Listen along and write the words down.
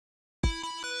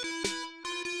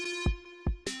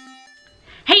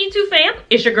YouTube fam?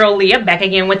 It's your girl Leah back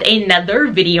again with another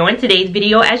video. In today's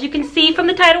video, as you can see from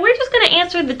the title, we're just going to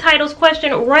answer the title's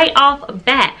question right off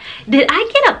bat. Did I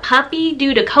get a puppy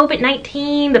due to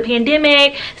COVID-19, the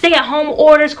pandemic, stay-at-home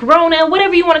orders, corona,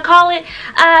 whatever you want to call it?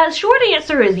 Short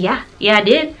answer is yeah, I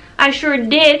did. I sure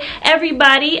did.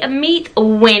 Everybody meet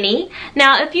Winnie.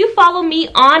 Now, if you follow me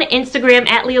on Instagram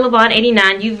at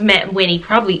Lavon89, you've met Winnie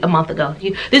probably a month ago.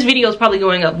 This video is probably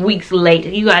going up weeks late.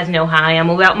 You guys know how I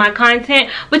am about my content,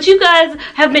 but you guys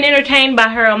have been entertained by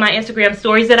her on my Instagram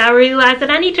stories that I realized that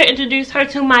I need to introduce her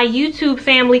to my YouTube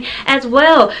family as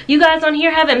well. You guys on here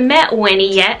haven't met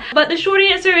Winnie yet, but the short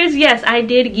answer is yes, I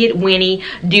did get Winnie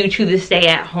due to the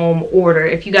stay-at-home order.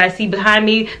 If you guys see behind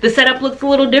me, the setup looks a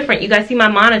little different. You guys see my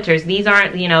monitors. These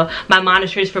aren't, you know, my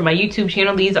monitors for my YouTube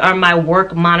channel. These are my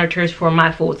work monitors for my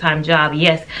full-time job.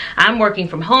 Yes, I'm working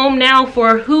from home now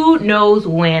for who knows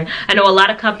when. I know a lot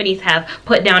of companies have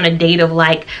put down a date of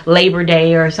like Labor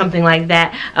Day or something like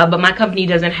that, but my company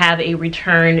doesn't have a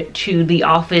return to the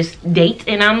office date,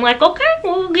 and I'm like, okay,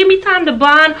 well, give me time to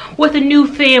bond with a new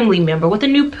family member, with a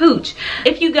new pooch.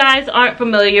 If you guys aren't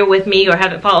familiar with me or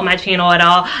haven't followed my channel at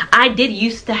all, I did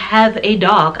used to have a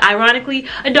dog. Ironically,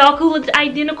 a dog who looked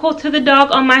identical to the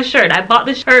dog on my shirt. I bought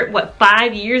this shirt, what,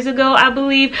 5 years ago, I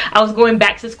believe. I was going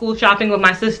back to school shopping with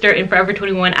my sister in Forever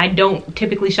 21. I don't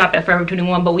typically shop at Forever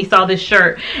 21, but we saw this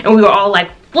shirt and we were all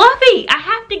like, Fluffy, I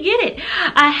have to get it.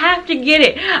 I have to get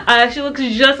it. She looks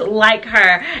just like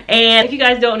her. And if you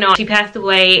guys don't know, she passed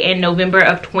away in November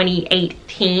of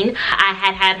 2018.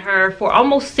 I had her for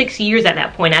almost 6 years at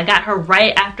that point. I got her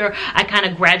right after I kind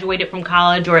of graduated from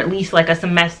college, or at least like a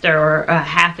semester or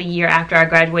half a year after I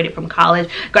graduated from college.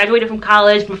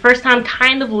 My first time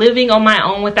kind of living on my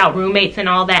own without roommates and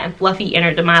all that, and Fluffy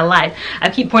entered my life. I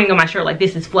keep pointing on my shirt like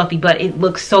this is Fluffy, but it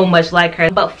looks so much like her.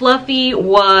 But Fluffy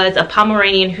was a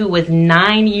Pomeranian who was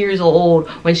 9 years old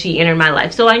when she entered my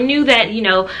life. So I knew that, you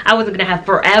know, I wasn't gonna have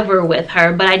forever with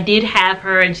her, but I did have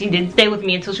her, and she did stay with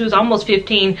me until she was almost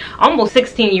 15, almost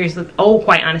 16 years old,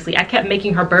 quite honestly. I kept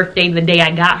making her birthday the day I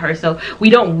got her, so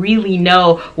we don't really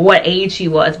know what age she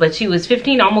was, but she was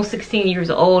 15, almost 16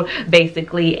 years old,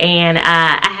 basically, and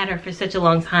I had her for such a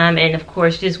long time, and of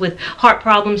course, just with heart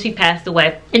problems, she passed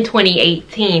away in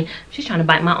 2018. She's trying to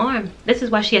bite my arm. This is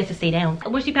why she has to stay down.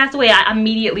 When she passed away, I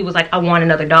immediately was like, I want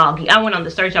another dog. I went on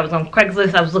the search. I was on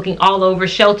Craigslist. I was looking all over,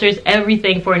 shelters,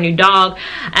 everything for a new dog.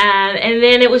 And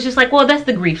then it was just like, well, that's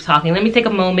the grief talking. Let me take a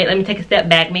moment. Let me take a step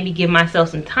back. Maybe give myself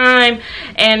some time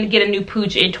and get a new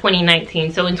pooch in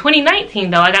 2019. So in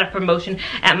 2019, though, I got a promotion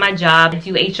at my job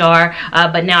to HR,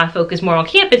 but now I focus more on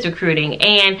campus recruiting.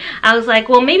 And I was like,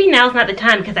 well, maybe now's not the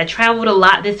time, because I traveled a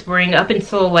lot this spring. Up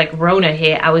until like Rona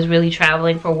hit, I was really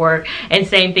traveling for work. And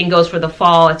same thing goes for the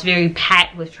fall. It's very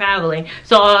packed with traveling.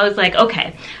 So I was like,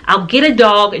 okay, I'll get a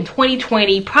dog in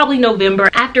 2020, probably November,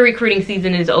 after recruiting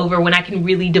season is over, when I can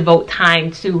really devote time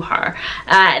to her.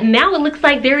 Now it looks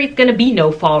like there is going to be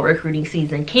no fall recruiting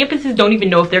season. Campuses don't even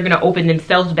know if they're going to open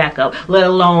themselves back up, let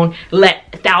alone let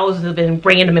thousands of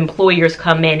random employers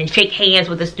come in and shake hands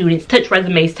with the students, touch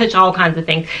resumes, touch all kinds of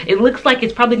things. It looks like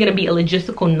it's probably going to be a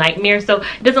logistical nightmare, so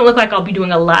it doesn't look like I'll be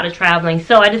doing a lot of traveling.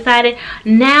 So I decided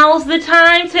now's the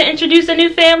time to introduce a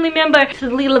new family member to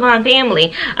the Lavon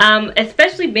family,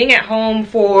 especially being at home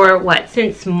for what,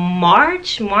 since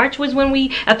March was when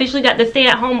we officially got the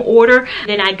stay-at-home order.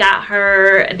 Then I got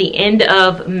her the end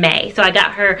of May, so I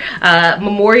got her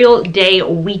Memorial Day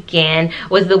weekend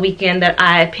was the weekend that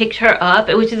I picked her up,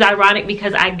 which is ironic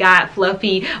because I got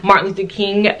Fluffy Martin Luther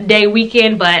King Day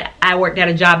weekend, but I worked at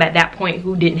a job at that point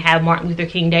who didn't have Martin Luther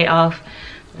King Day off.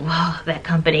 Wow, that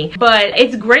company. But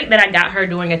it's great that I got her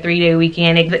doing a 3-day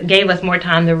weekend. It gave us more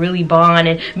time to really bond,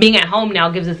 and being at home now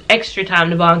gives us extra time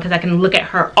to bond because I can look at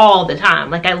her all the time.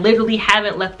 Like, I literally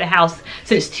haven't left the house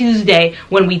since Tuesday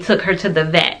when we took her to the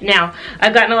vet. Now,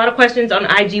 I've gotten a lot of questions on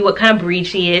IG what kind of breed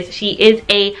she is. She is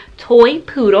a toy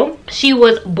poodle. She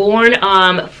was born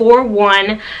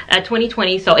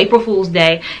 4/1/2020, so April Fool's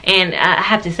Day, and I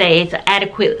have to say it's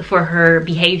adequate for her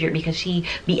behavior because she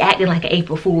be acting like an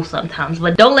April Fool sometimes,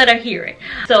 but don't let her hear it.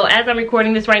 So as I'm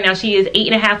recording this right now, she is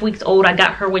 8.5 weeks old. I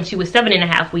got her when she was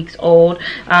 7.5 weeks old,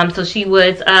 so she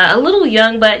was a little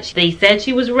young, but they said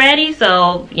she was ready,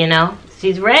 so you know,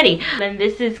 she's ready. And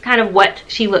this is kind of what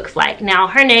she looks like. Now,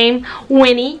 her name,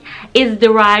 Winnie, is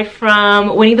derived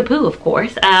from Winnie the Pooh, of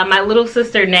course. My little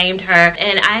sister named her,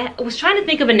 and I was trying to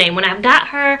think of a name. When I got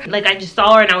her, like, I just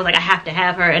saw her and I was like, I have to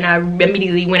have her, and I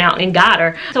immediately went out and got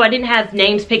her. So I didn't have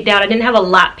names picked out. I didn't have a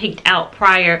lot picked out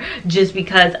prior, just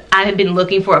because I had been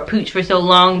looking for a pooch for so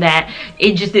long that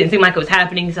it just didn't seem like it was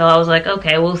happening. So I was like,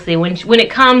 okay, we'll see. When it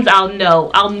comes, I'll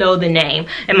know the name.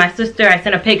 And my sister, I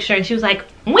sent a picture and she was like,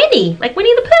 Winnie, like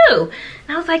Winnie the Pooh.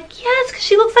 And I was like, yes, because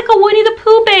she looks like a Winnie the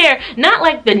Pooh bear. Not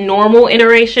like the normal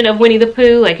iteration of Winnie the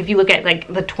Pooh, like if you look at like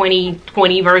the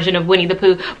 2020 version of Winnie the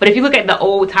Pooh, but if you look at the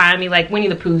old timey, like Winnie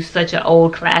the Pooh's such an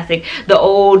old classic. The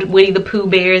old Winnie the Pooh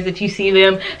bears, if you see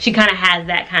them, she kind of has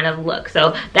that kind of look.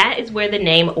 So that is where the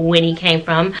name Winnie came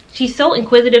from. She's so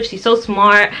inquisitive, she's so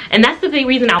smart, and that's the big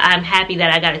reason I'm happy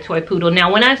that I got a toy poodle.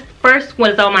 Now, when I first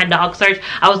was on my dog search,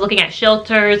 I was looking at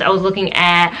shelters, I was looking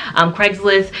at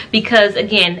Craigslist, because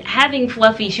again, having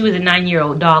Fluffy, she was a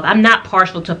 9-year-old dog. I'm not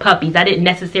partial to puppies. I didn't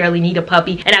necessarily need a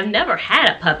puppy, and I've never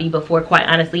had a puppy before, quite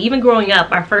honestly. Even growing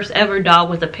up, our first ever dog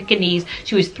was a Pekingese.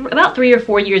 She was about 3 or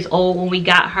 4 years old when we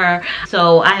got her,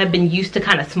 so I have been used to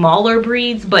kind of smaller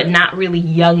breeds, but not really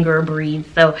younger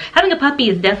breeds. So having a puppy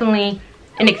is definitely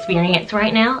an experience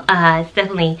right now. It's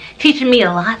definitely teaching me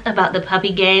a lot about the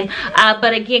puppy game.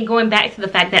 But again, going back to the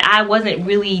fact that I wasn't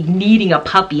really needing a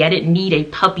puppy. I didn't need a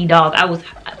puppy dog. I was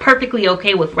perfectly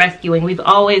okay with rescuing. We've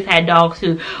always had dogs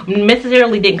who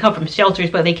necessarily didn't come from shelters,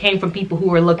 but they came from people who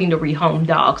were looking to rehome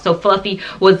dogs. So Fluffy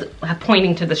was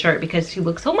pointing to the shirt because she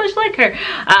looked so much like her.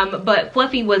 But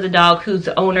Fluffy was a dog whose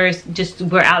owners just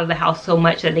were out of the house so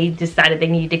much that they decided they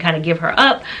needed to kind of give her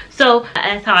up. So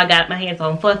that's how I got my hands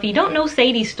on Fluffy. Don't know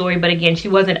Sadie's story, but again, she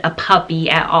wasn't a puppy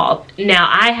at all. Now,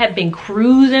 I have been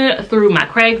cruising through my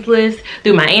Craigslist,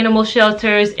 through my animal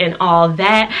shelters and all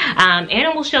that.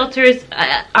 Animal shelters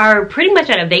are pretty much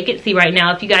at a vacancy right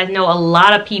now. If you guys know, a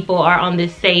lot of people are on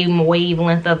this same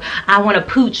wavelength of, I want to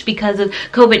pooch because of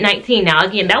COVID-19. Now,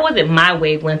 again, that wasn't my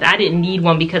wavelength. I didn't need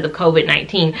one because of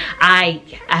COVID-19.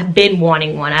 I've been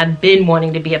wanting one. I've been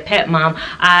wanting to be a pet mom.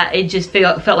 It just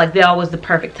felt like that was the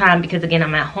perfect time because, again,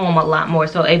 I'm at home a lot more,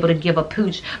 so able to give a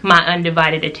pooch my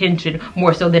undivided attention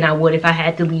more so than I would if I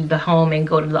had to leave the home and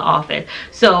go to the office.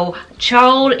 So,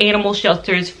 child animal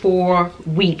shelters for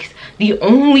weeks. The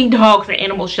only dogs at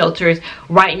animal shelters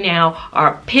right now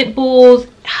are pit bulls,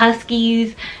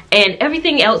 huskies, and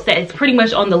everything else that is pretty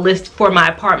much on the list for my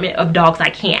apartment of dogs I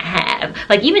can't have.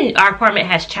 Like, even our apartment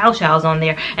has chow chows on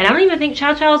there, and I don't even think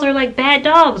chow chows are like bad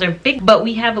dogs or big, but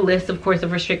we have a list, of course,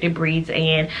 of restricted breeds,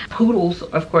 and poodles,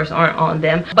 of course, aren't on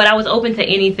them. But I was open to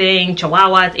anything,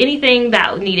 chihuahuas, anything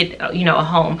that needed, you know, a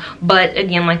home. But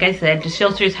again, like I said, the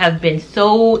shelters have been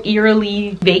so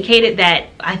eerily vacated that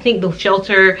I think the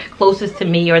shelter closest to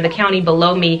me or the county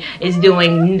below me is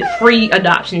doing free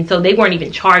adoption, so they weren't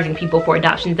even charging people for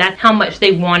adoptions. That's how much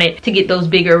they wanted to get those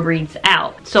bigger breeds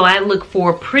out. So I looked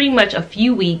for pretty much a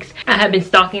few weeks. I have been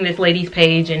stalking this lady's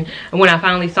page, and when I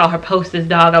finally saw her post this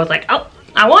dog, I was like, oh,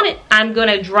 I want it. I'm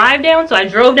gonna drive down. So I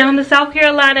drove down to South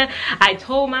Carolina. I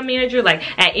told my manager, like,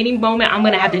 at any moment I'm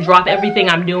gonna have to drop everything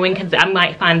I'm doing because I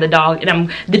might find the dog. And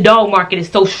the dog market is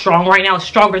so strong right now. It's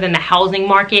stronger than the housing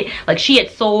market. Like, she had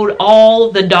sold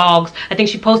all the dogs. I think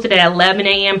she posted at 11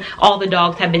 a.m. All the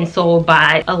dogs have been sold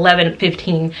by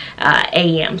 11:15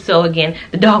 a.m. So again,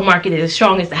 the dog market is as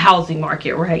strong as the housing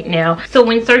market right now. So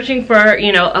when searching for,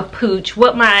 you know, a pooch,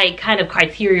 what my kind of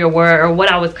criteria were, or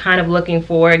what I was kind of looking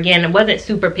for, again, it wasn't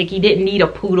super picky, didn't need a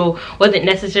poodle, wasn't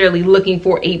necessarily looking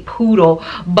for a poodle,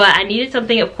 but I needed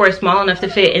something, of course, small enough to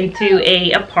fit into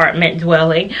a apartment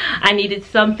dwelling. I needed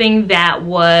something that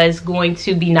was going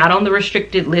to be not on the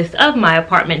restricted list of my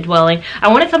apartment dwelling. I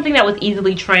wanted something that was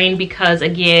easily trained because,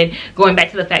 again, going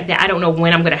back to the fact that I don't know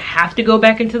when I'm going to have to go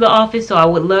back into the office, so I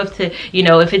would love to, you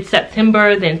know, if it's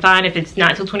September, then fine. If it's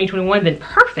not till 2021, then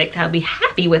perfect. I'll be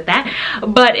happy with that.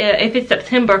 But if it's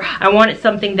September, I wanted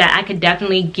something that I could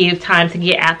definitely give time to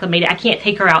get acclimated. I can't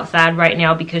take her outside right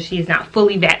now because she's not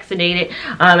fully vaccinated,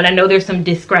 and I know there's some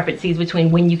discrepancies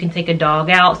between when you can take a dog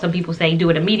out. Some people say do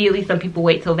it immediately, some people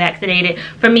wait till vaccinated.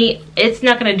 For me, it's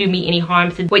not going to do me any harm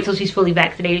to wait till she's fully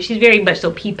vaccinated. She's very much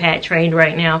so PPAD trained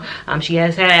right now. She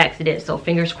has had accidents, so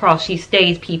fingers crossed she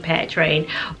stays PPAD trained.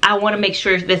 I want to make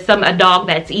sure that a dog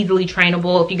that's easily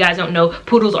trainable. If you guys don't know,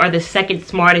 poodles are the second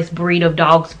smartest breed of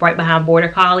dogs, right behind border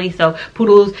collies. So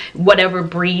poodles, whatever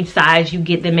breed size you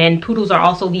get them in, poodles are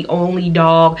also the only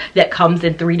dog that comes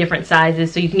in 3 different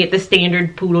sizes. So you can get the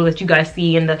standard poodle that you guys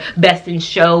see in the Best in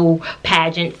Show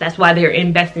pageants. That's why they're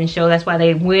in Best in Show. That's why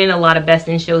they win a lot of Best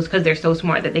in Shows, because they're so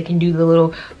smart that they can do the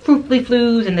little fruitly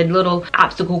flues and the little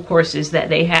obstacle courses that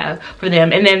they have for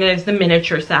them. And then there's the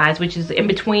miniature size, which is in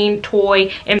between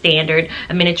toy and standard.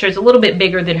 A miniature is a little bit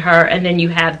bigger than her, and then you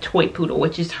have toy poodle,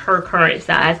 which is her current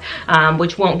size,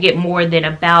 which won't get more than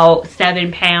about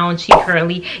 7 pounds. She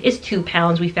currently is 2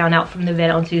 pounds. We found out from the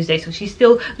vet on Tuesday, so she's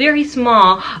still very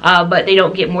small, but they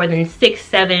don't get more than 6,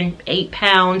 7, 8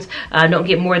 pounds, don't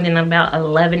get more than about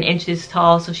 11 inches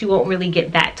tall, so she won't really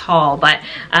get that tall. But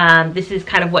this is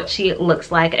kind of what she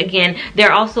looks like. Again,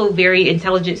 they're also very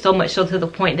intelligent, so much so to the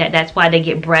point that that's why they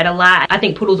get bred a lot. I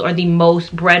think poodles are the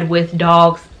most bred with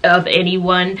dogs of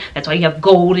anyone. That's why you have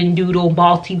golden doodle,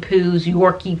 Maltese,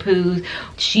 Yorkie poos,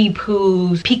 Shih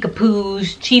poos,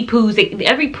 Peekapoos, Chi poos.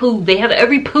 Every poo, they have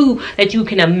every poo that you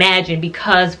can imagine,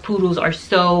 because poodles are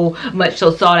so much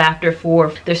so sought after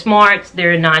for their smarts,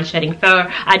 their non-shedding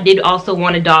fur. I did also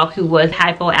want a dog who was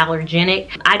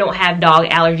hypoallergenic. I don't have dog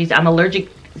allergies. I'm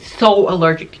so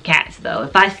allergic to cats though.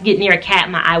 If I get near a cat,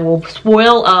 my eye will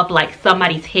swell up like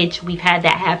somebody's hitch. We've had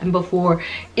that happen before.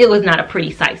 It was not a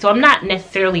pretty sight. So I'm not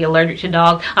necessarily allergic to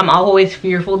dogs. I'm always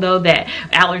fearful though that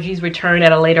allergies return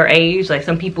at a later age. Like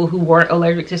some people who weren't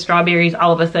allergic to strawberries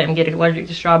all of a sudden get allergic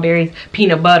to strawberries,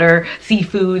 peanut butter,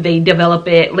 seafood. They develop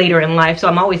it later in life. So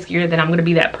I'm always scared that I'm going to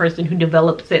be that person who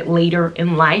develops it later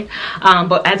in life.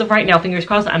 But as of right now, fingers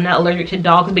crossed, I'm not allergic to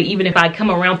dogs. But even if I come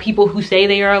around people who say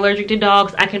they are allergic to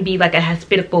dogs, I can be like a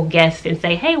hospitable guest and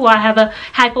say, hey, well, I have a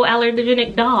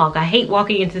hypoallergenic dog. I hate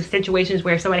walking into situations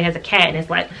where somebody has a cat and it's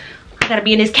like, I gotta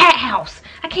be in this cat house.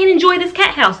 I can't enjoy this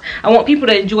cat house. I want people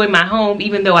to enjoy my home,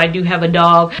 even though I do have a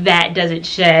dog that doesn't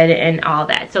shed and all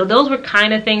that. So those were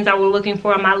kind of things I was looking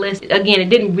for on my list. Again, it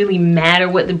didn't really matter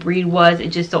what the breed was. It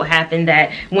just so happened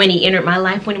that Winnie entered my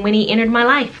life when Winnie entered my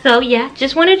life. So yeah,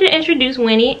 just wanted to introduce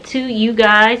Winnie to you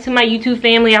guys, to my YouTube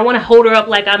family. I want to hold her up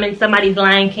like I'm in somebody's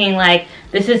Lion King, like,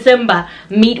 this is Simba,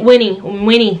 meet Winnie.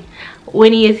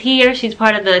 Winnie is here. She's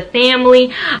part of the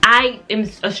family. I am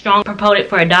a strong proponent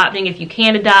for adopting. If you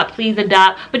can adopt, please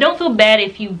adopt. But don't feel bad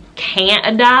if you can't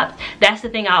adopt. That's the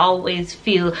thing I always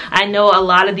feel. I know a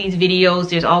lot of these videos,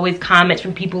 there's always comments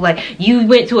from people like, you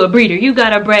went to a breeder, you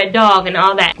got a bred dog and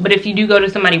all that. But if you do go to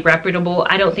somebody reputable,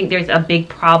 I don't think there's a big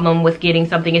problem with getting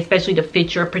something, especially to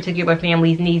fit your particular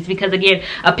family's needs. Because again,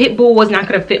 a pit bull was not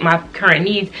going to fit my current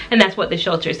needs, and that's what the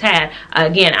shelters had.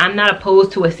 Again, I'm not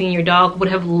opposed to a senior dog. Would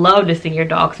have loved a senior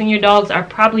dog. Senior dogs are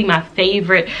probably my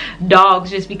favorite dogs,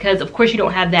 just because of course you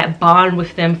don't have that bond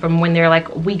with them from when they're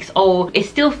like weeks old. It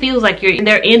still feels like you're in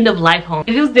their end of life home.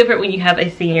 It feels different when you have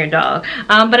a senior dog.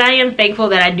 But I am thankful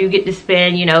that I do get to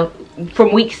spend, you know,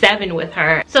 from week 7 with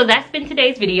her. So that's been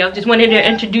today's video. Just wanted to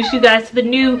introduce you guys to the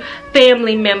new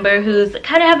family member who's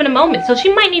kind of having a moment. So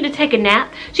she might need to take a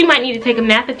nap. She might need to take a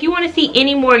nap. If you want to see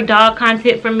any more dog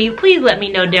content from me, please let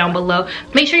me know down below.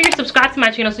 Make sure you're subscribed to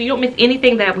my channel so you don't miss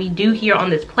anything that we do here on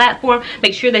this platform.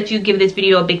 Make sure that you give this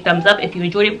video a big thumbs up if you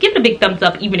enjoyed it. Give it a big thumbs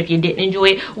up even if you didn't enjoy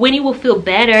it. Winnie will feel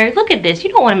better. Look at this. You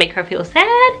don't want to make her feel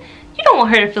sad. You don't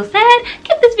want her to feel sad.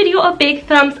 Give this video a big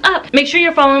thumbs up. Make sure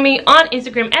you're following me on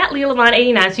Instagram at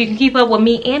Lavon89 so you can keep up with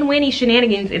me and Winnie's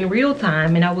shenanigans in real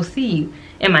time. And I will see you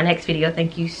in my next video.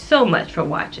 Thank you so much for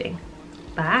watching.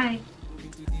 Bye.